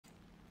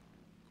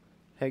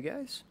Hey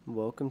guys,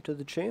 welcome to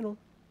the channel.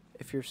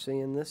 If you're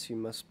seeing this, you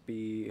must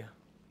be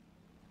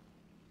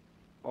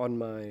on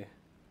my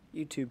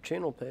YouTube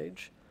channel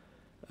page.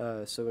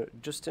 So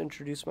just to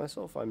introduce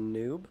myself, I'm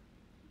Noob,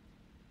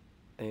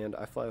 and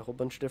I fly a whole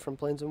bunch of different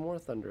planes in War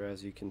Thunder.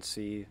 As you can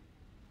see,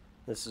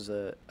 this is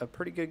a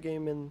pretty good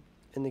game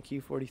in the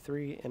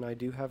Q-43, and I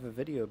do have a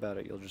video about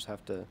it. You'll just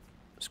have to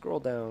scroll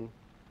down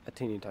a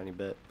teeny tiny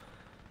bit.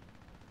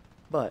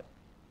 But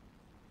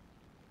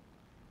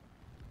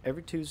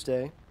every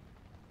Tuesday,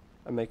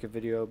 I make a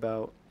video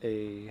about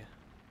a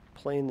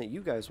plane that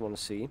you guys want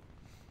to see.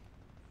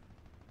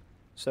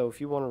 So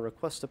if you want to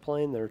request a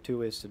plane, there are two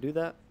ways to do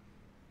that.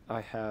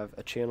 I have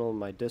a channel in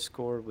my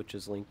Discord, which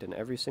is linked in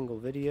every single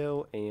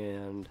video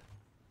and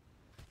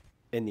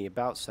in the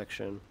About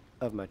section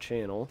of my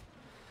channel.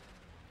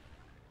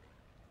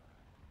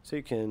 So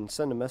you can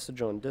send a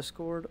message on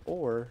Discord,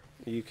 or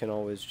you can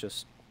always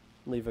just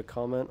leave a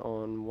comment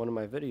on one of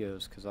my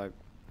videos, because I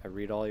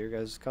read all your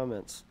guys'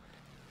 comments.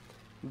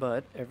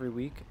 But every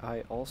week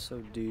I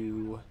also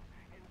do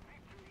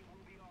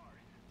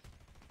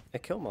a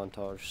kill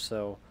montage,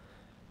 so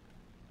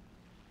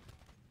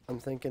I'm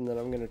thinking that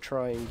I'm going to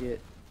try and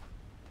get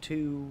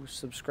 2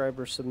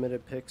 subscriber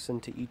submitted picks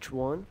into each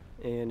one,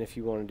 and if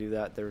you want to do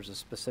that, there's a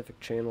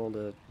specific channel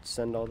to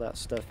send all that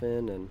stuff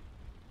in, and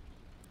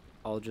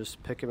I'll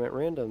just pick them at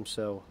random.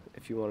 So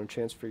if you want a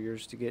chance for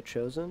yours to get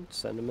chosen,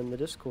 send them in the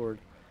Discord.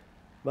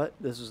 But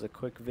this is a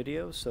quick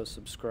video, so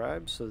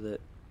subscribe so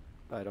that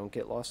I don't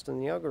get lost in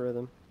the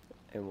algorithm,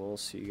 and we'll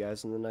see you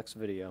guys in the next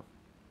video.